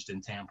changed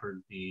and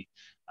tampered the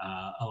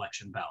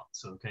election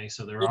ballots. Okay,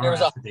 so there are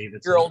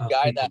affidavits. Your old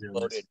guy that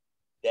voted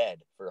dead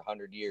for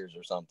 100 years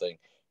or something.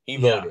 He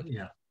voted.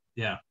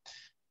 Yeah.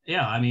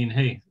 I mean,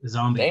 hey,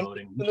 zombie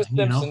voting. The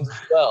Simpsons as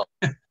well.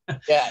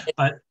 Yeah.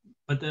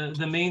 But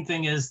the main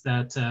thing is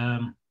that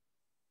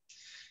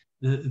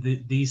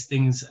these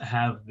things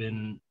have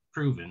been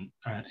proven,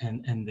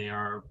 and they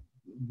are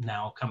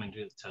now coming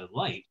to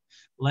light.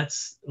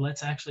 Let's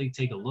actually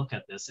take a look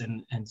at this.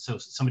 And so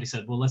somebody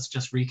said, well, let's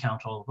just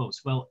recount all the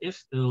votes. Well,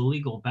 if the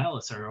legal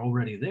ballots are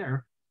already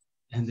there,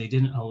 and they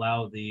didn't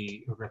allow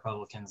the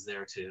Republicans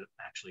there to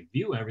actually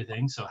view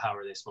everything, so how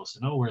are they supposed to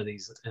know where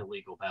these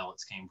illegal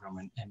ballots came from,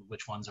 and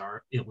which ones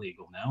are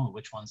illegal now and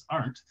which ones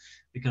aren't?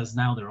 Because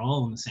now they're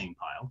all in the same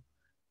pile,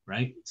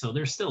 right? So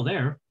they're still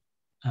there.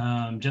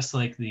 Just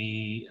like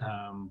the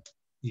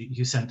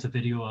you sent a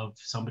video of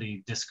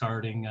somebody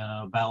discarding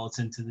ballots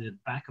into the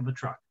back of a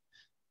truck.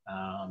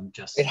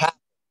 It happened.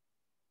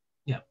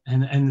 Yeah,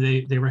 and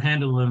they were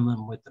handling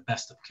them with the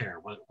best of care,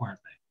 weren't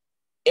they?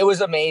 It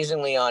was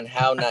amazingly on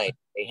how nice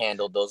they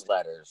handled those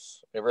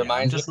letters. It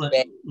reminds me. Just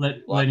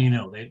letting you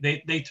know,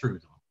 they threw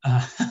them.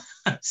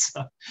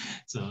 So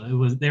it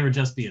was, they were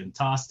just being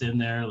tossed in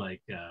there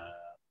like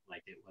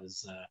like it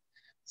was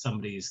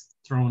somebody's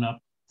thrown up,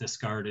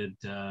 discarded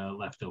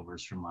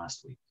leftovers from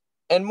last week.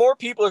 And more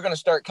people are going to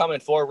start coming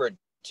forward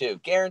too.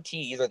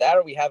 Guarantee either that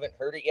or we haven't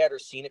heard it yet or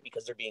seen it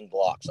because they're being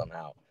blocked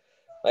somehow.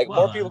 Like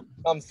more people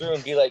come through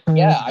and be like,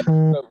 yeah,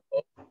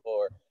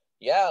 or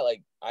yeah,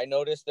 like I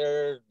noticed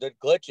the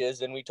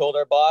glitches and we told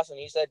our boss and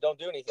he said don't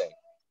do anything.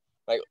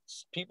 Like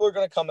people are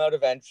going to come out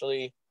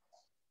eventually.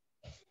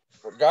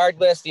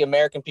 Regardless, the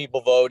American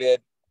people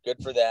voted.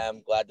 Good for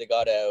them. Glad they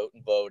got out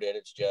and voted.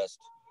 It's just,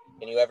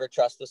 can you ever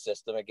trust the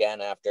system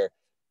again after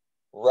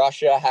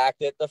Russia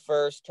hacked it the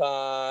first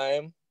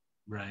time?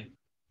 Right.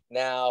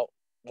 Now,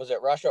 was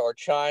it Russia or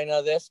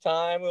China this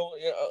time?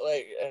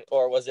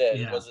 Or was it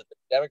the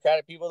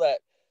Democratic people that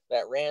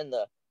ran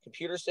the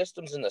computer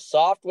systems and the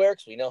software?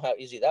 Because we know how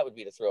easy that would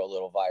be to throw a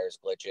little virus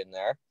glitch in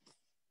there.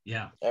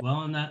 Yeah.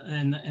 Well,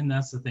 and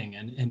that's the thing.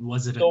 And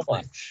was it a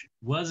glitch?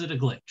 Was it a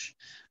glitch?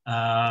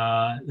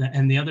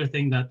 And the other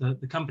thing that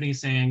the company is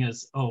saying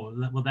is,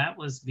 that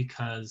was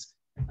because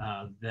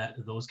that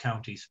those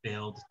counties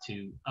failed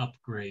to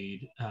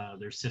upgrade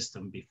their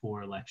system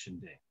before Election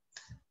Day.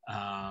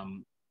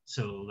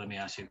 So let me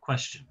ask you a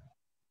question.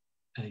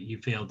 You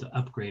failed to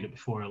upgrade it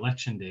before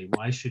Election Day.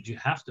 Why should you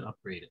have to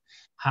upgrade it?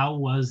 How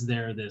was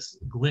there this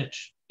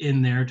glitch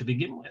in there to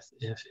begin with?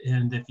 If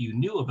you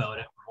knew about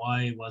it,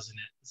 why wasn't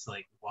it? It's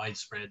like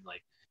widespread,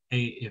 like,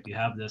 hey, if you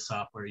have this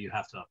software, you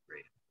have to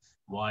upgrade it.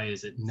 Why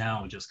is it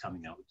now just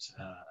coming out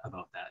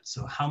about that?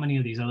 So how many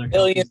of these other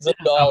companies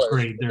didn't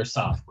upgrade their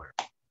software?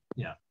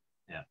 Yeah.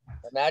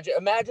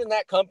 Imagine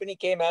that company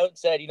came out and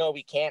said,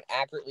 we can't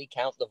accurately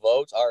count the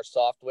votes. Our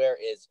software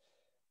is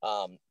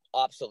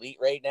obsolete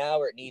right now,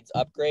 or it needs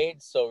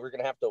upgrades, so we're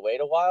gonna have to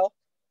wait a while.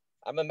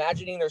 I'm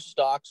imagining their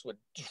stocks would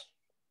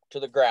to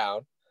the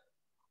ground,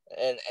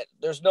 and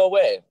there's no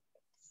way.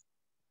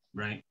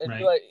 Right.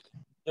 Like,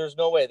 there's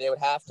no way they would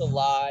have to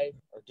lie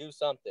or do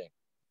something.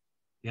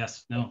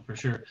 Yes, no, for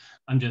sure.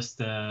 I'm just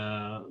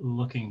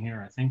looking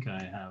here. I think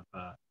I have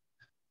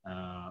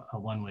a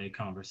one-way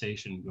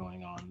conversation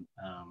going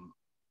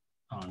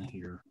on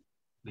here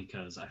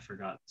because I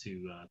forgot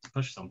to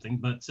push something,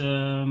 but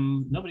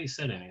nobody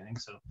said anything.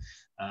 So,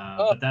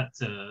 but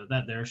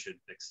that there should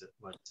fix it.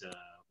 What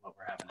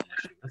we're having an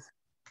issue with,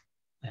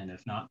 and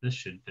if not, this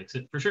should fix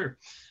it for sure.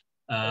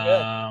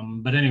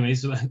 But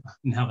anyways,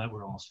 now that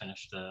we're almost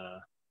finished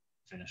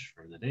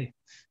for the day.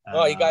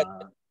 You got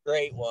a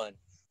great one.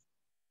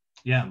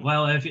 Yeah,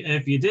 well, if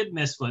you did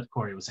miss what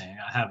Corey was saying,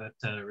 I have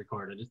it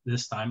recorded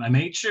this time. I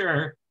made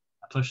sure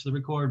I pushed the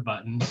record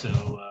button,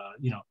 so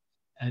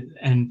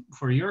and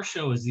for your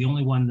show is the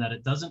only one that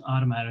it doesn't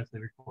automatically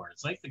record.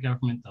 It's like the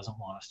government doesn't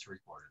want us to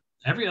record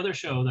it. Every other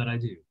show that I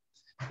do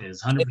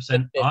is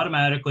 100%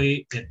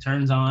 automatically. It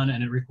turns on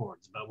and it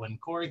records. But when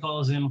Corey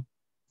calls in,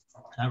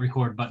 that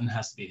record button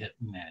has to be hit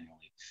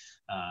manually,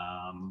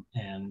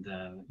 and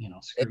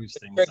screws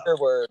things up.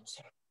 Trigger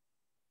words.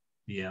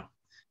 Yeah,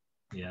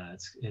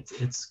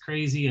 it's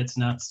crazy. It's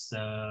nuts.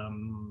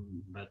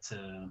 But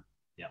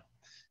yeah,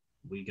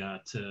 we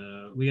got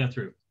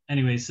through.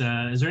 Anyways,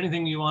 is there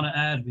anything you want to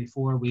add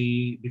before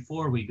we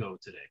go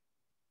today?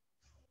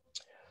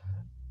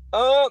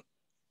 A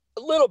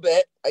little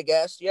bit, I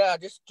guess. Yeah,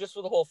 just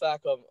for the whole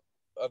fact of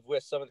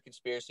with some of the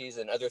conspiracies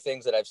and other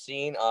things that I've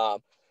seen.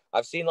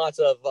 I've seen lots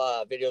of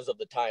videos of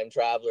the time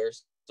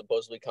travelers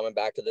supposedly coming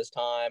back to this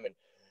time,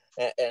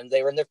 and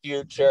they were in the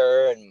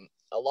future, and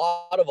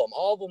all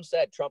of them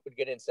said Trump would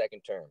get in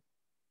second term.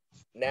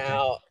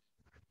 Now,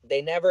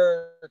 they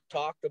never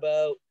talked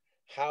about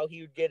how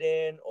he would get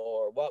in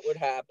or what would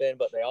happen,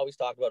 but they always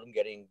talked about him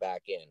getting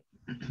back in.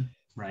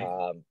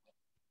 Right.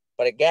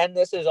 But again,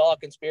 this is all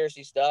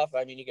conspiracy stuff.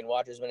 I mean, you can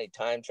watch as many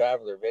time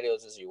traveler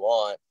videos as you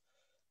want.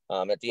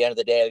 At the end of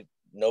the day,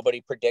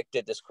 nobody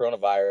predicted this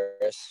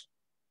coronavirus.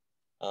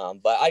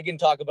 But I can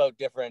talk about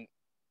different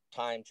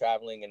time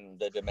traveling and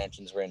the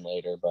dimensions we're in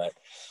later. But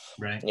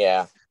right.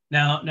 Yeah.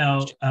 Now,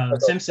 The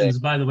Simpsons,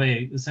 by the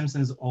way, The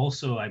Simpsons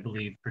also, I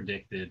believe,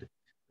 predicted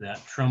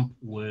that Trump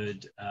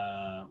would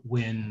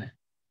win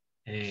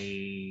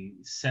a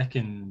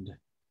second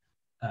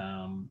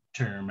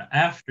term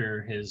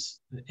after his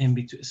in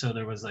between. So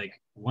there was like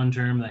one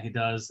term that he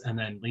does, and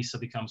then Lisa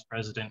becomes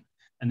president,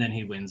 and then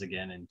he wins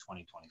again in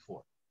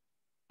 2024.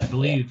 I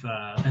believe,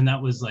 and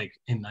that was like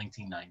in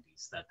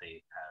 1990s that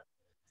they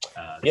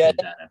had did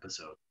that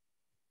episode.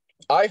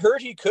 I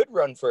heard he could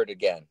run for it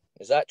again.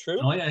 Is that true?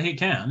 Oh yeah, he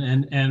can.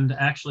 And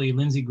actually,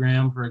 Lindsey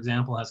Graham, for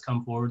example, has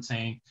come forward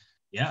saying,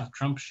 yeah,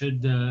 Trump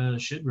should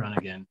run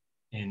again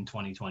in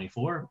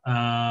 2024.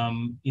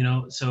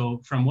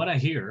 So from what I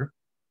hear,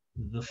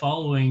 the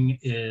following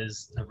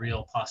is a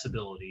real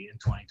possibility in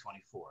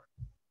 2024.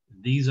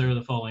 These are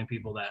the following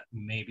people that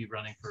may be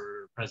running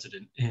for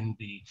president in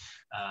the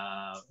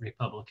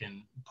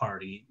Republican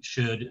Party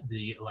should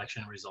the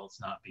election results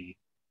not be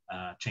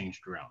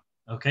changed around.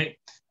 Okay.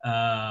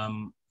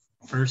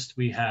 First,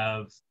 we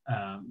have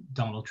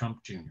Donald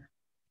Trump Jr.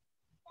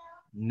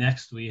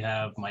 Next, we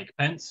have Mike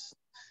Pence.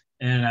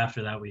 And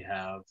after that, we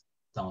have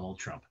Donald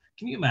Trump.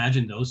 Can you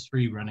imagine those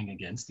three running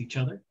against each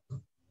other?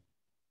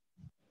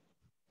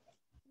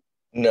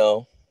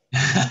 No,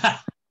 I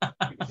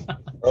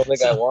don't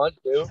think I So, want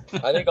to.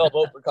 I think I'll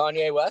vote for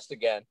Kanye West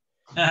again.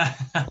 I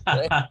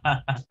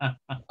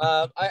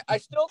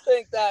still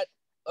think that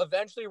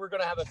eventually we're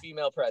going to have a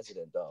female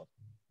president, though.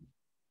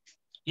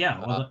 yeah,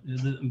 well,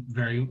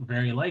 very,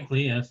 very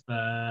likely if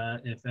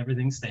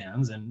everything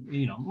stands, and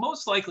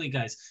most likely,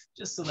 guys,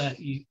 just so that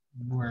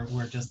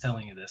we're just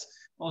telling you this,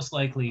 most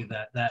likely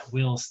that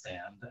will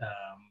stand.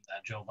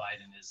 That Joe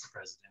Biden is the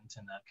president,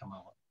 and that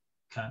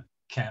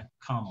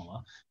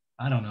Kamala,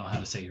 I don't know how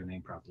to say her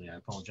name properly. I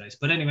apologize,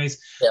 but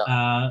anyways,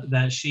 Yeah.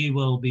 that she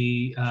will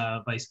be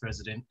vice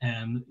president,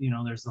 and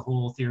there's the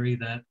whole theory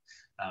that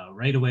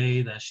right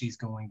away that she's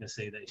going to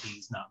say that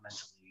he's not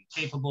mentally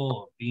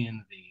capable of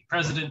being the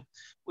president,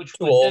 which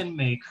Too would old. then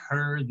make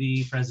her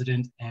the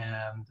president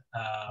and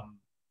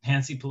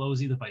Nancy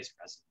Pelosi the vice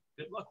president.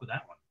 Good luck with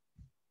that one.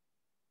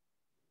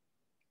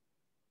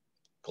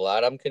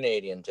 Glad I'm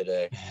Canadian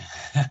today.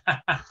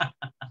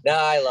 Nah,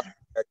 I love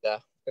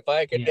America. If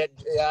I could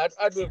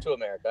I'd move to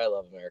America. I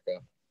love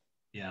America.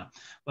 Yeah.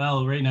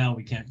 Well, right now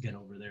we can't get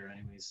over there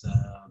anyways.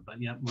 But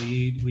yeah,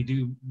 we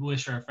do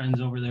wish our friends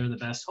over there the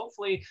best.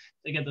 Hopefully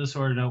they get this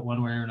sorted out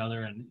one way or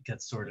another and it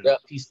gets sorted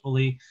out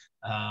peacefully.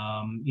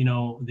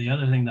 The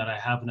other thing that I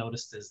have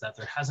noticed is that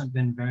there hasn't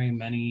been very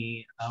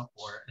many,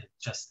 or it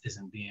just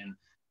isn't being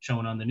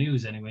shown on the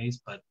news anyways,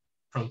 but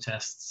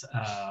protests,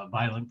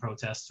 violent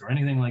protests or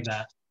anything like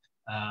that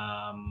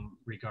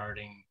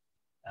regarding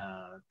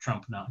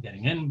Trump not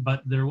getting in,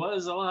 but there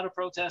was a lot of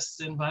protests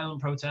and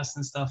violent protests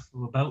and stuff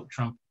about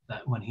Trump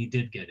that when he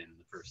did get in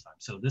the first time.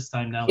 So this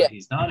time now that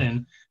he's not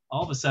in,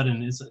 all of a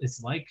sudden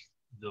it's like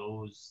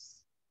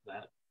those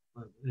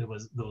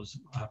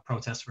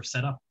protests were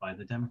set up by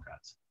the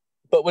Democrats.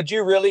 But would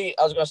you really?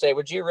 I was going to say,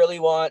 would you really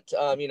want,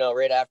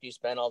 right after you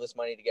spend all this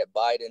money to get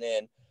Biden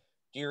in,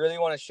 do you really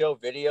want to show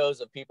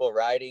videos of people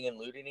rioting and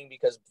looting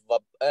because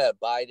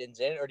Biden's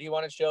in, or do you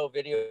want to show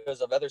videos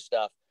of other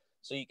stuff?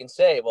 So you can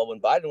say, well, when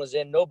Biden was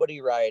in,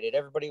 nobody rioted.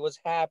 Everybody was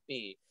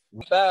happy.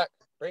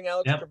 Bring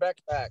Alex Trebek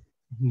back.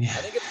 Yeah. I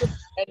think it's with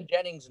Ken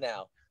Jennings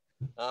now.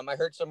 I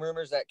heard some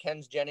rumors that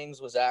Ken Jennings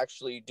was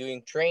actually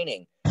doing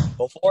training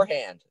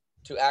beforehand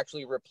to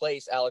actually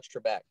replace Alex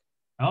Trebek.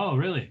 Oh,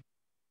 really?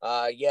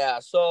 Yeah.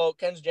 So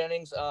Ken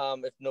Jennings,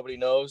 if nobody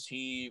knows,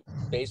 he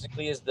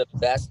basically is the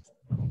best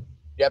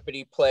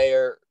Jeopardy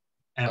player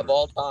of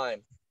all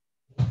time.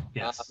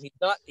 Yes. He's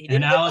not.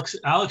 And Alex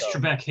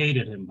Trebek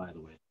hated him, by the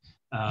way.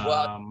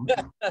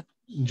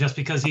 Just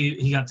because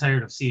he got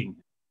tired of seeing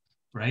him,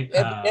 right?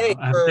 I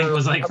think it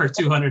was like for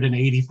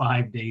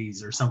 285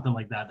 days or something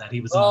like that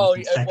he was on.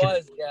 It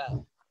was, yeah.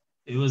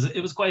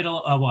 It was quite a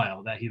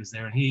while that he was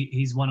there, and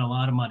he's won a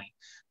lot of money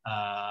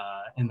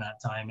in that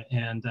time.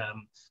 And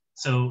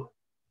so,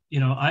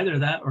 either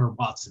that or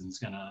Watson's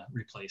gonna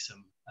replace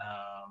him,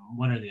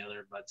 one or the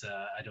other. But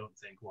I don't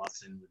think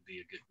Watson would be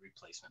a good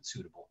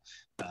suitable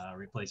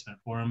replacement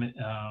for him,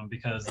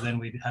 because then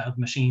we'd have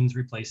machines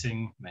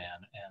replacing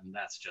man, and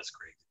that's just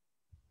crazy.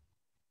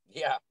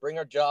 Yeah, bring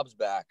our jobs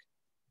back.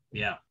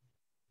 Yeah.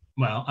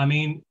 Well, I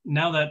mean,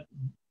 now that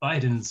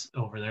Biden's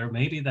over there,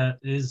 maybe that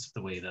is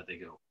the way that they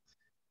go.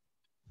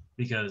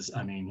 Because,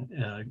 I mean,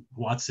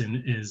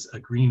 Watson is a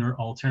greener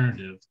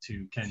alternative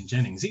to Ken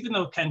Jennings. Even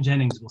though Ken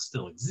Jennings will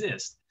still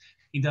exist,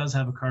 he does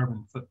have a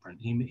carbon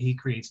footprint. He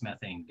creates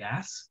methane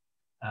gas,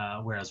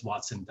 whereas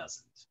Watson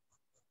doesn't.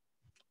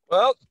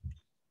 Well,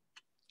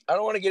 I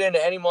don't want to get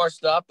into any more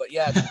stuff, but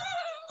yeah,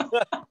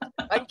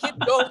 I can keep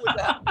going with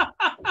that.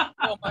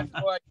 So much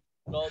more I can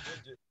indulge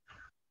into.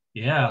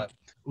 Yeah,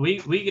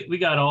 we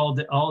got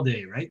all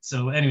day, right?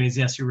 So, anyways,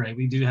 yes, you're right.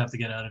 We do have to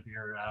get out of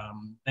here.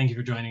 Thank you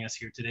for joining us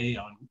here today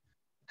on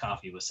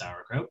Coffee with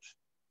Sauerkraut,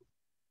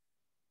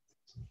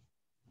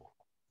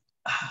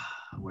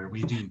 where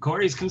we do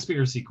Corey's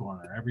Conspiracy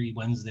Corner every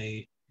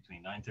Wednesday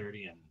between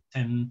 9:30 and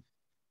 10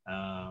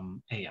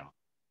 a.m.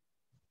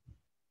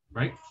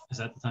 Right? Is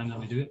that the time that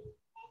we do it?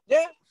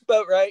 Yeah,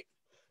 about right.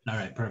 All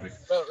right, perfect.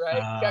 About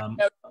right. Check out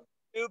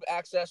YouTube,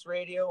 Access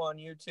Radio on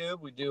YouTube.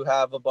 We do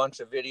have a bunch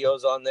of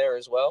videos on there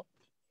as well.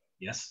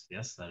 Yes,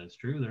 that is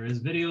true. There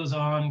is videos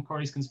on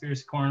Corey's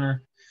Conspiracy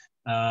Corner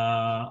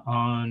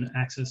on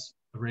Access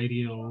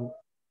Radio.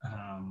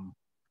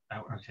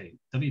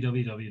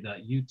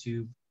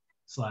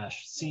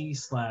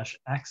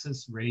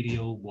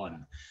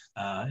 www.youtube.com/C/accessradio1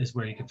 is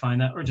where you can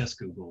find that, or just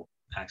Google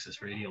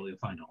Access Radio. You'll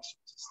find all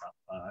sorts of stuff.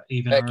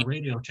 Even our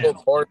radio channel.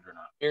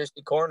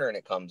 Conspiracy Corner, and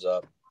it comes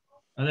up.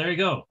 Oh, there you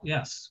go.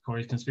 Yes,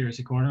 Corey's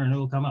Conspiracy Corner, and it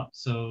will come up.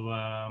 So,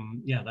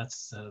 yeah,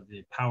 that's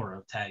the power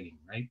of tagging,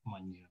 right?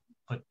 When you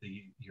put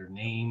your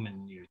name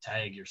and you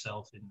tag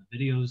yourself in the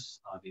videos,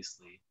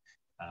 obviously,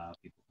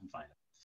 people can find it.